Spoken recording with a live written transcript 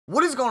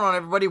What is going on,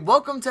 everybody?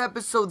 Welcome to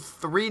episode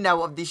 3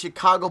 now of the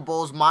Chicago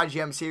Bulls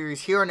MyGM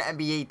series here on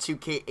NBA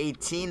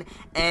 2K18.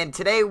 And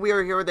today we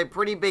are here with a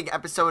pretty big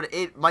episode.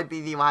 It might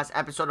be the last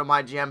episode of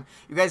MyGM.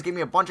 You guys gave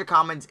me a bunch of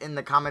comments in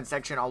the comment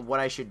section on what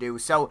I should do.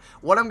 So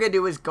what I'm going to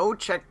do is go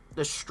check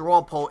the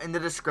straw poll in the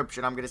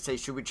description. I'm going to say,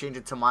 should we change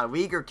it to my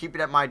league or keep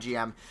it at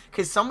MyGM?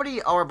 Because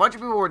somebody or a bunch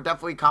of people were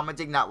definitely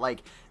commenting that,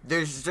 like,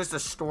 there's just a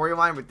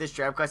storyline with this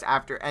draft class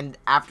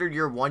after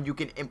year 1, you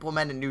can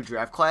implement a new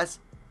draft class.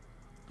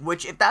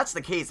 Which, if that's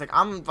the case, like,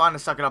 I'm fine to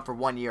suck it up for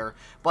 1 year.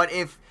 But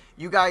if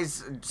you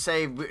guys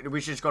say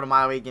we should just go to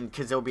my league, and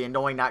because it'll be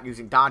annoying not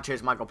using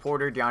Doncic, Michael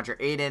Porter, DeAndre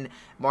Ayton,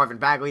 Marvin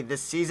Bagley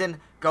this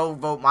season, go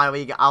vote my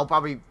league. I'll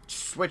probably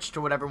switch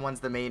to whatever one's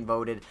the main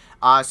voted.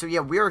 So yeah,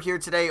 we are here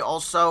today.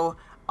 Also,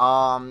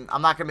 I'm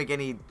not gonna make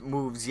any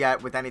moves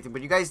yet with anything,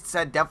 but you guys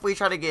said definitely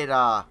try to get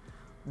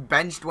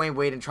bench Dwayne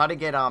Wade and try to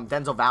get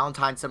Denzel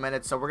Valentine some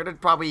minutes. So we're gonna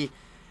probably.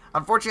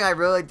 Unfortunately, I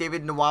really like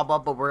David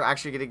Nwaba, but we're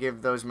actually going to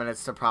give those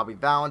minutes to probably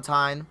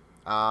Valentine.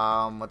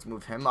 Let's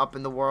move him up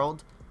in the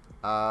world.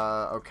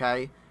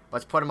 Okay.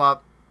 Let's put him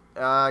up.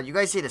 You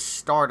guys say to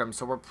start him,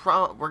 so we're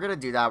going to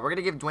do that. We're going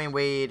to give Dwayne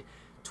Wade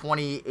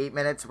 28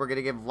 minutes. We're going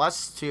to give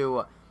less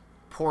to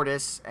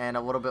Portis and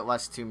a little bit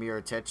less to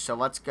Mirotic. So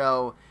let's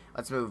go.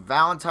 Let's move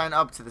Valentine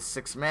up to the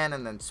 6th man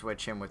and then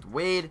switch him with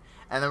Wade.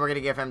 And then we're going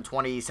to give him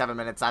 27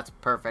 minutes. That's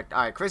perfect.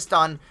 All right, Chris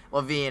Dunn,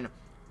 Levine,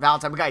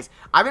 Valentine. But guys,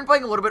 I've been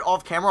playing a little bit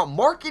off camera.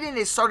 Markkanen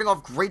is starting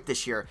off great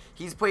this year.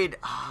 He's played,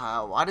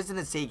 why doesn't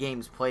it say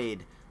games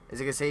played?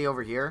 Is it going to say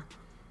over here?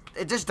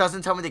 It just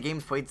doesn't tell me the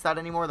games played stat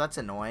anymore. That's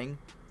annoying.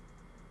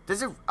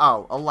 Does it,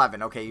 oh,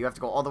 11. Okay, you have to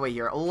go all the way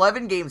here.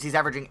 11 games, he's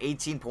averaging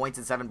 18 points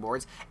and 7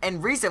 boards.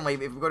 And recently,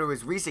 if we go to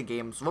his recent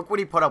games, look what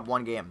he put up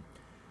one game.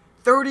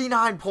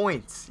 39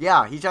 points.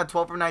 Yeah, he shot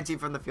 12 from 19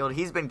 from the field.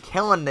 He's been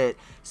killing it.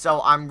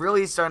 So I'm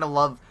really starting to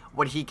love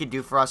what he could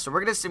do for us. So we're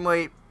going to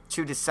simulate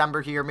to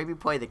December here, maybe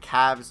play the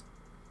Cavs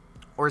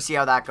or see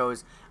how that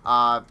goes.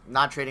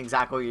 Not trading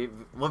Zach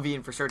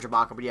Levine for Serge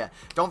Ibaka, but yeah,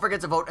 don't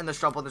forget to vote in the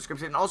straw poll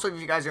description. And also,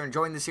 if you guys are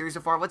enjoying the series so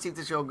far, let's see if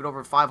this show will get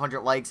over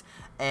 500 likes,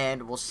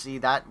 and we'll see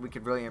that we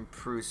could really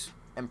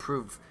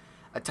improve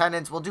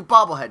attendance. We'll do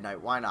bobblehead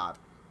night. Why not?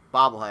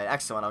 Bobblehead,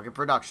 excellent. I'll get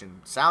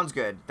production. Sounds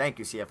good. Thank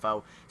you,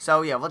 CFO.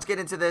 So yeah, let's get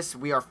into this.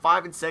 We are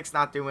 5-6,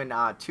 not doing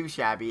too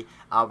shabby.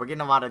 We're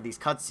getting a lot of these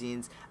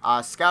cutscenes,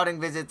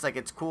 scouting visits. Like,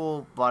 it's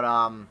cool,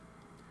 but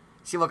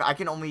see, look, I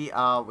can only,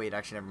 wait,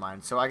 actually, never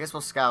mind. So, I guess we'll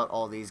scout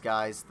all these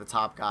guys, the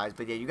top guys.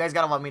 But, yeah, you guys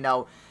got to let me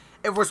know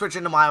if we're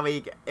switching to my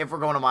league, if we're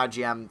going to my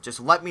GM. Just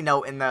let me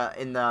know in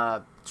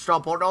the straw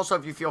poll. And also,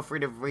 if you feel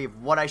free to leave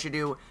what I should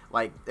do.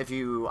 Like, if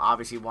you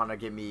obviously want to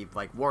give me,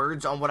 like,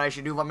 words on what I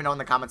should do, let me know in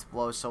the comments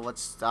below. So,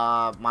 let's,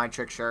 mind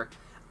trick, sure.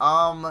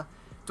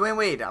 Dwayne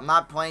Wade, I'm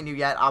not playing you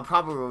yet. I'll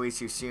probably release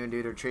you soon,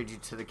 dude, or trade you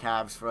to the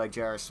Cavs for, like,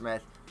 J.R.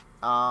 Smith.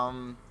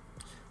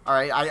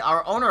 Alright,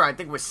 our owner, I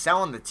think, was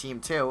selling the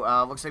team, too.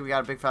 Looks like we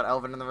got a big fat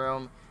elephant in the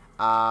room.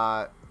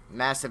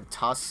 Massive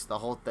tusks, the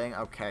whole thing.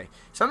 Okay.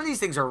 Some of these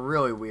things are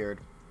really weird.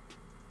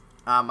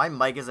 My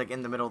mic is, like,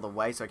 in the middle of the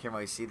way, so I can't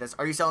really see this.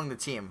 Are you selling the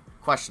team?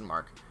 Question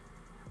mark.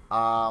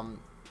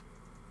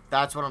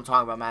 That's what I'm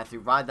talking about, Matthew.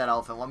 Ride that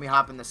elephant. Let me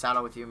hop in the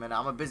saddle with you, man.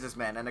 I'm a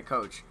businessman and a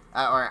coach.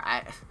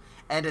 And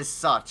as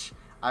such,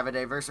 I have a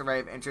diverse array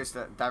of interests.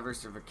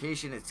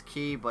 Diversification is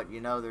key, but,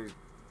 you know, there's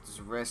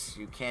risks.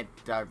 You can't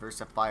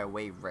diversify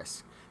away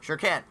risk. Sure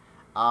can.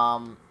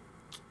 Drone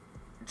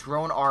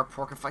R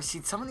Porcify.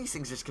 See, some of these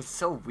things just get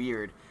so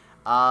weird.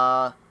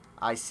 I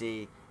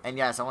see. And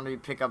yes, I want to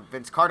pick up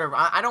Vince Carter.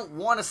 I don't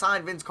want to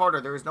sign Vince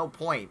Carter. There is no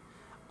point.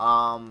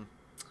 Alright,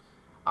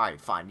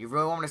 fine. You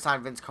really want me to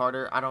sign Vince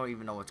Carter? I don't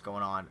even know what's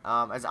going on.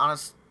 As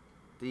honestly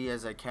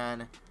as I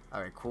can.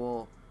 Alright,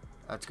 cool.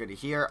 That's good to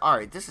hear.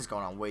 Alright, this is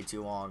going on way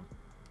too long.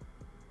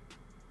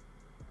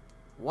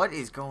 What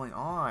is going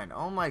on?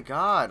 Oh my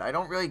god, I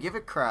don't really give a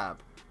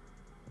crap.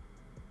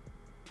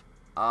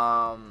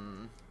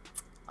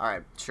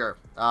 Alright, sure.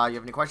 You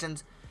have any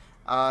questions?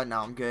 No,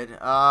 I'm good.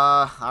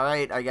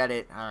 Alright, I get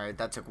it. Alright,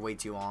 that took way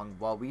too long.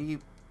 Well, we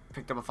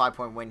picked up a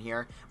 5-point win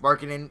here.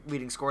 Markkanen,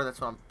 leading scorer,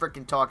 that's what I'm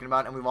freaking talking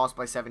about, and we lost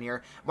by 7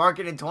 here.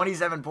 Markkanen,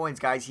 27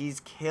 points, guys. He's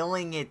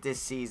killing it this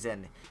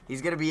season.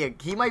 He's gonna be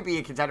he might be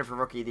a contender for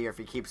Rookie of the Year if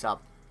he keeps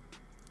up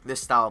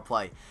this style of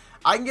play.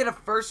 I can get a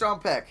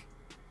first-round pick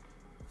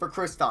for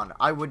Chris Dunn.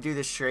 I would do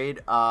this trade,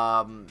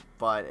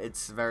 but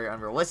it's very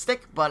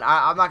unrealistic. But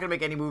I'm not going to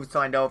make any moves until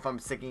I know if I'm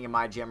sticking in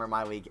my GM or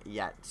my league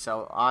yet.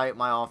 So,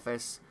 my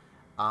office,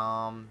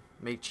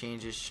 make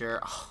changes,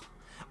 sure. Oh,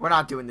 we're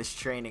not doing this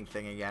training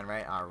thing again,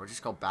 right? Alright, we'll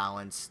just go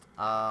balanced,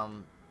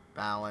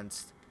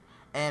 balanced,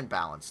 and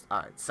balanced.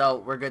 Alright, so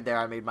we're good there.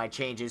 I made my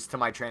changes to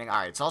my training.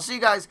 Alright, so I'll see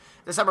you guys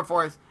December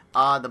 4th.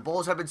 The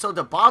Bulls have been sold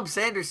to Bob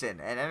Sanderson,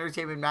 an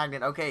entertainment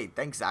magnate. Okay,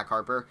 thanks, Zach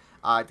Harper.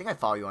 I think I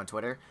follow you on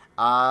Twitter.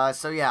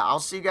 So yeah, I'll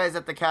see you guys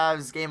at the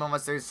Cavs game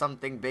unless there's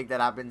something big that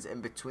happens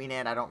in between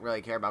it. I don't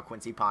really care about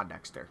Quincy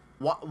Pondexter.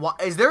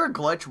 What is there a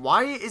glitch?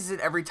 Why is it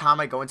every time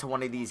I go into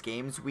one of these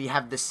games, we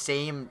have the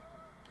same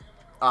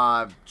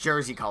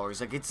jersey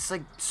colors. Like, it's,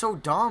 like, so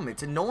dumb.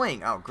 It's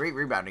annoying. Oh, great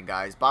rebounding,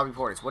 guys. Bobby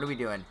Portis, what are we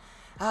doing?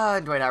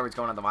 Dwight Howard's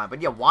going on the line.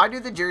 But, yeah, why do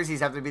the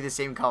jerseys have to be the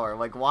same color?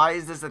 Like, why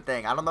is this a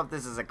thing? I don't know if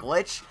this is a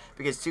glitch.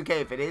 Because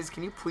 2K, if it is,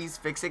 can you please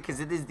fix it? Because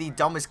it is the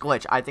dumbest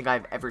glitch I think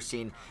I've ever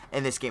seen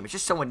in this game. It's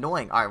just so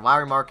annoying. All right,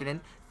 Lauri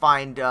Markkanen.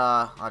 Find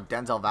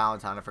Denzel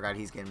Valentine. I forgot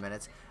he's getting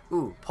minutes.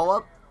 Ooh, pull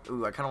up.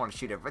 Ooh, I kind of want to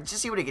shoot it. But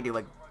just see what he can do.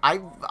 Like, I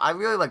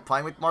really like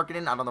playing with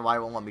Markkanen. I don't know why it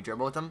won't let me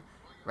dribble with him.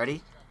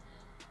 Ready?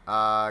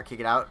 Kick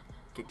it out.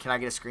 Can I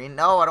get a screen?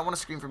 No, I don't want a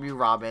screen from you,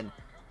 Robin.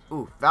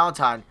 Ooh,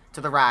 Valentine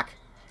to the rack.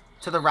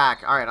 To the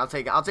rack. All right, I'll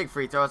take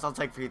free throws. I'll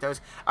take free throws.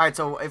 All right,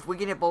 so if we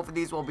can hit both of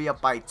these, we'll be up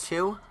by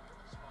 2.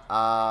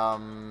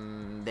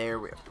 There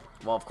we.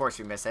 Well, of course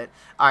we miss it.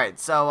 All right,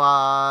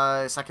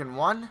 so second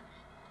one.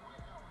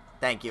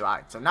 Thank you. All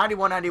right, so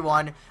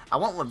 91-91. I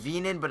want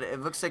Levine in, but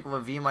it looks like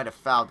Levine might have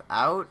fouled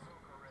out.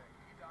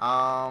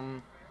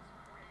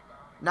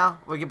 No,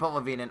 we can put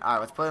Levine in. All right,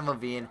 let's put in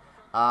Levine.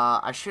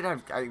 I should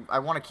have. I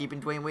want to keep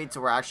in Dwayne Wade, so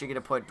we're actually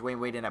gonna put Dwayne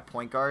Wade in at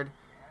point guard.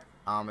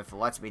 If it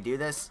lets me do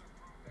this.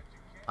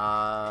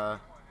 Alright,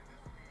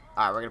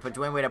 we're gonna put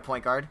Dwayne Wade at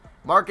point guard.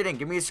 Mark it in.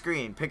 Give me a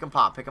screen. Pick and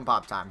pop. Pick and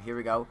pop time. Here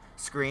we go.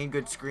 Screen.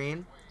 Good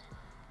screen.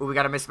 Ooh, we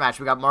got a mismatch.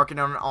 We got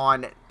Markkanen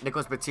on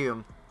Nicholas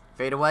Batum.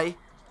 Fade away.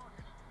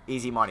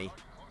 Easy money.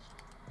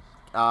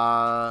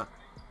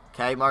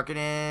 Okay,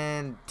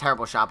 Markkanen.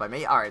 Terrible shot by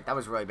me. Alright, that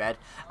was really bad.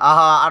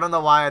 I don't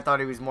know why I thought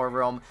he was more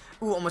room.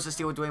 Ooh, almost a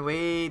steal with Dwayne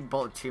Wade.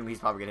 Batum, he's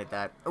probably gonna hit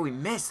that. Oh, he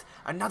missed.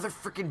 Another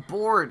freaking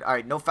board.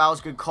 Alright, no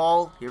fouls. Good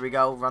call. Here we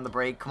go. Run the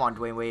break. Come on,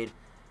 Dwayne Wade.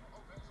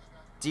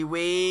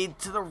 D-Wade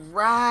to the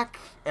rack.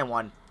 And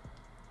 1.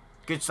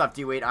 Good stuff,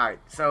 D-Wade. Alright,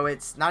 so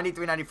it's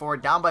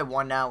 93-94. Down by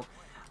 1 now.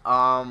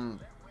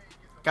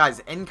 Guys,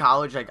 in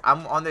college, like,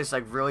 I'm on this,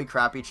 like, really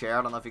crappy chair.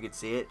 I don't know if you can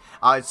see it.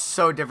 It's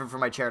so different from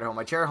my chair at home.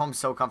 My chair at home is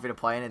so comfy to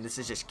play in, and this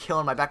is just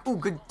killing my back. Ooh,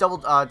 good double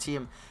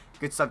team.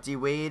 Good stuff,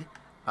 D-Wade.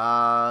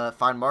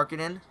 Find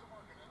Markkanen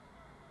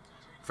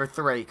for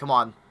 3. Come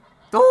on.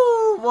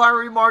 Oh,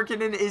 Lauri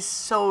Markkanen is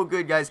so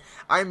good, guys.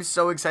 I'm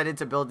so excited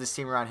to build this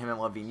team around him and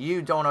Levine.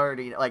 You don't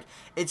already, like,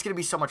 it's going to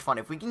be so much fun.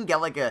 If we can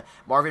get, like, a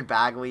Marvin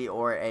Bagley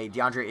or a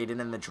DeAndre Ayton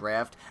in the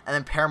draft and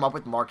then pair him up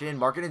with Markkanen,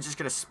 Markkanen's just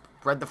going to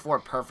spread the floor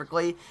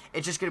perfectly.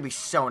 It's just going to be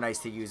so nice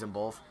to use them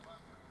both.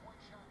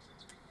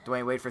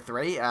 Dwayne Wade for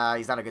 3.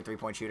 He's not a good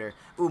 3-point shooter.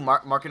 Ooh,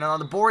 Markkanen on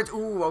the boards.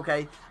 Ooh,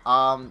 okay.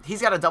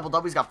 He's got a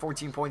double-double. He's got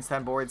 14 points,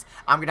 10 boards.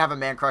 I'm going to have a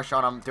man crush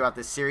on him throughout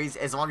this series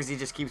as long as he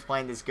just keeps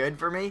playing this good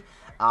for me.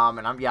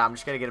 And I'm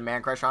just going to get a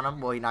man crush on him.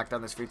 Will he knock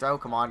down this free throw?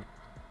 Come on.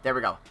 There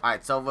we go. All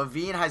right, so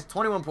Levine has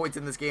 21 points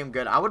in this game.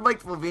 Good. I would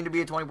like Levine to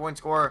be a 20-point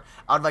scorer.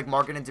 I would like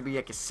Markkanen to be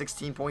like a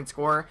 16-point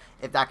scorer.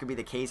 If that could be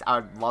the case, I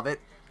would love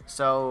it.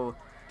 So,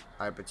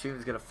 all right,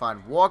 Batum's going to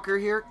find Walker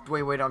here.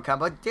 Dwayne Wade on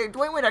combo.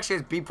 Dwayne Wade actually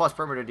has B+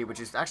 perimeter D,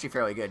 which is actually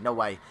fairly good. No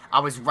way.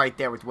 I was right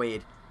there with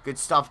Wade. Good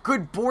stuff.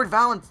 Good board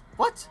Valent.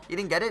 What? You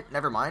didn't get it?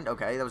 Never mind.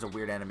 Okay, that was a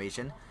weird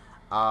animation.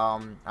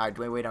 All right,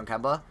 Dwayne Wade on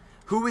Kemba.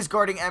 Who is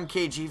guarding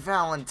MKG?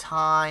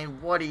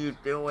 Valentine. What are you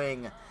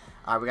doing?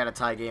 All right, we got a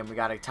tie game. We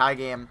got a tie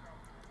game.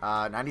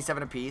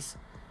 97 apiece.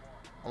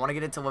 I want to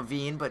get into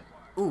Levine, but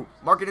ooh,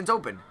 Markkanen's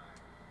open.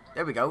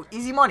 There we go.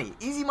 Easy money.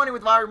 Easy money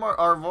with Lauri.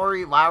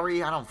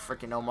 I don't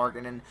freaking know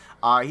Markkanen.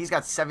 He's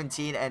got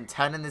 17 and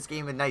 10 in this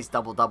game. A nice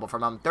double-double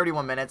from him.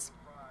 31 minutes.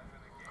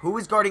 Who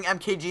is guarding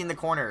MKG in the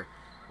corner?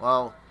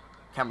 Well,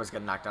 Kemba's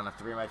going to knock down a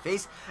 3 in my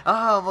face.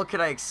 What could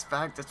I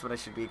expect? That's what I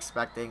should be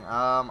expecting.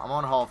 I'm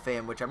on Hall of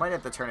Fame, which I might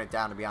have to turn it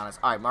down, to be honest.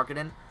 All right,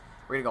 Markkanen.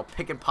 We're going to go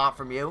pick and pop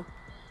from you.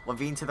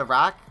 Levine to the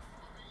rack.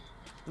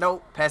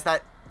 No, pass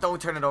that.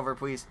 Don't turn it over,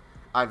 please.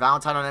 All right,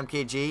 Valentine on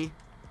MKG.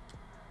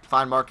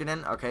 Find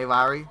Markkanen. Okay,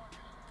 Lauri.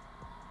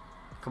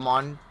 Come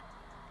on.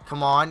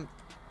 Come on.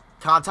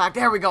 Contact.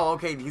 There we go.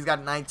 Okay, he's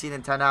got 19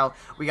 and 10 now.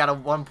 We got a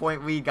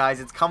 1-point lead, guys.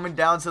 It's coming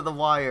down to the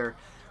wire.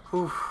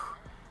 Whew.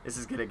 This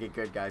is going to get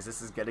good, guys.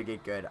 This is going to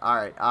get good. All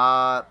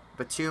right.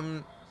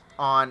 Batum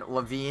on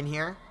Levine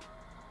here.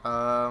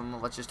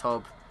 Let's just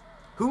hope.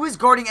 Who is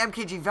guarding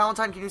MKG?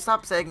 Valentine, can you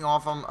stop sagging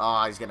off him?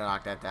 Oh, he's going to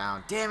knock that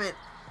down. Damn it.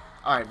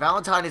 All right,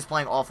 Valentine is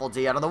playing awful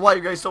D. I don't know why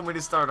you guys told me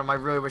to start him. I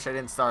really wish I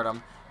didn't start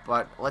him.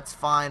 But let's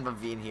find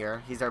Levine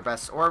here. He's our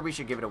best. Or we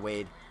should give it to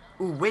Wade.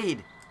 Ooh,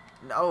 Wade.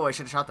 No, I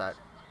should have shot that.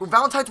 Ooh,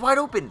 Valentine's wide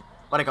open.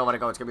 Let it go, let it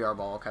go. It's going to be our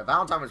ball. Okay,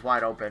 Valentine was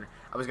wide open.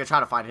 I was going to try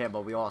to find him,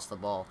 but we lost the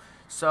ball.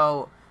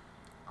 So,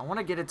 I want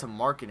to get it to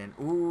Markkanen.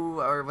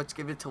 Ooh, or let's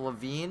give it to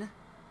Levine.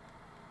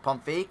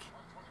 Pump fake.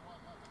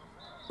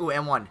 Ooh,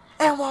 N1.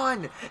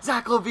 N1!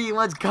 Zach LaVine,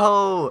 let's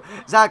go!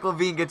 Zach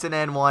LaVine gets an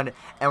N1,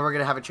 and we're going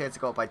to have a chance to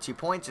go up by 2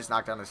 points. Just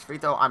knock down this free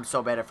throw. I'm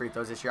so bad at free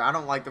throws this year. I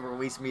don't like the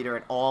release meter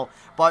at all.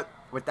 But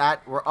with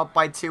that, we're up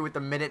by 2 with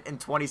a minute and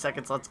 20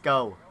 seconds. Let's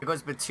go. Here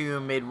goes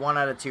Batum. Made 1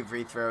 out of 2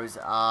 free throws.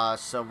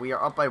 So we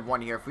are up by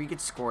 1 here. If we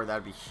could score, that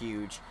would be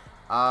huge.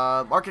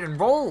 Markkanen,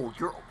 roll!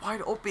 You're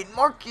wide open.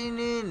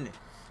 Markkanen!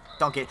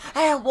 Dunk it.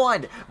 And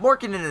 1!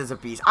 Markkanen is a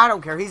beast. I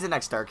don't care. He's the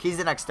next Dirk. He's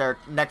the next Dirk.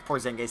 Next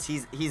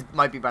Porzingis. He's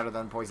might be better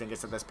than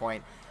Porzingis at this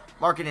point.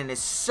 Markkanen is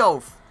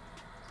so...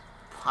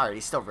 Alright,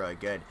 he's still really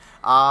good.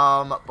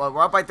 But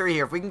we're up by 3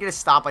 here. If we can get a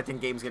stop, I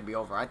think game's going to be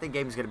over. I think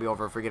game's going to be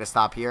over if we get a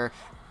stop here.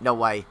 No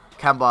way.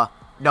 Kemba.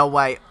 No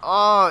way.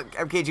 Oh,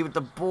 MKG with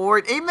the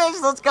board. He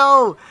missed. Let's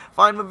go.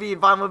 Find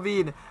Levine. Find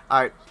Levine.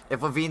 Alright,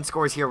 if Levine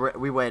scores here,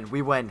 we win.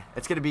 We win.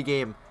 It's going to be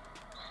game.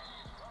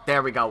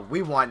 There we go.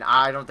 We won.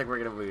 I don't think we're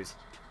going to lose.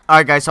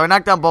 Alright, guys, so I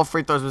knocked down both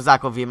free throws with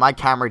Zach LaVine. My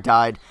camera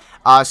died.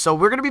 So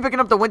we're going to be picking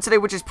up the win today,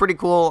 which is pretty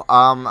cool,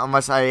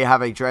 unless I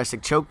have a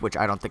drastic choke, which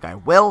I don't think I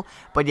will.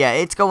 But yeah,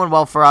 it's going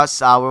well for us.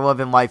 We're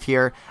living life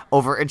here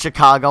over in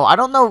Chicago. I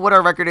don't know what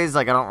our record is.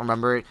 Like, I don't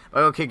remember it.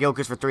 Okay,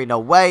 Gilchrist for 3, no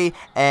way.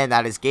 And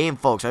that is game,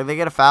 folks. Are they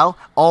going to foul?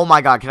 Oh,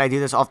 my God. Can I do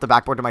this off the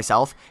backboard to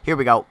myself? Here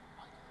we go.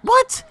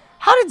 What?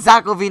 How did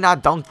Zach LaVine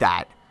not dunk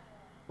that?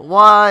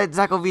 What?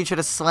 Zach LaVine should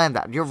have slammed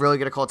that. You're really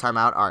going to call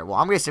timeout? Alright, well,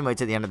 I'm going to simulate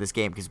to the end of this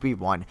game because we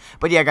won.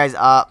 But yeah, guys,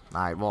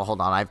 alright, well,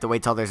 hold on. I have to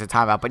wait till there's a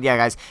timeout. But yeah,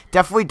 guys,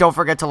 definitely don't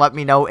forget to let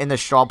me know in the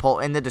straw poll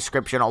in the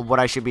description on what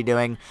I should be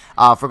doing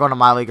for going to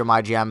My League or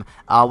MyGM.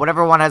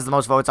 Whatever one has the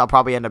most votes, I'll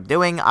probably end up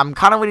doing. I'm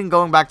kind of leaning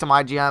going back to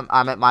MyGM.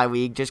 I'm at My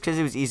League just because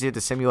it was easier to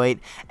simulate.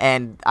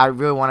 And I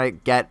really want to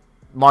get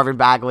Marvin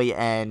Bagley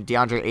and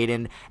DeAndre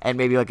Ayton and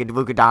maybe like a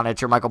Luka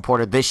Doncic or Michael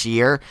Porter this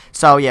year.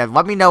 So yeah,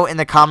 let me know in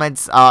the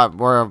comments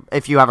or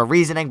if you have a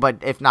reasoning, but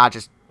if not,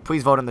 just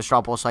please vote in the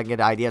straw poll so I can get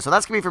an idea. So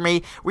that's going to be for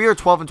me. We are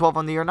 12-12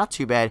 on the year. Not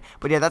too bad.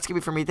 But yeah, that's going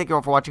to be for me. Thank you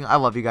all for watching. I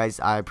love you guys.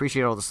 I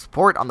appreciate all the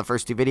support on the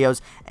first 2 videos.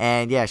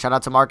 And yeah, shout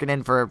out to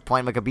Markkanen for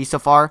playing like a beast so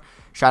far.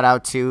 Shout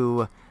out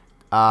to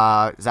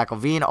Zach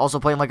LaVine also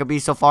playing like a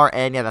beast so far.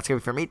 And yeah, that's going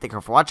to be for me. Thank you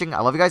all for watching.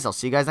 I love you guys. I'll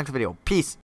see you guys next video. Peace.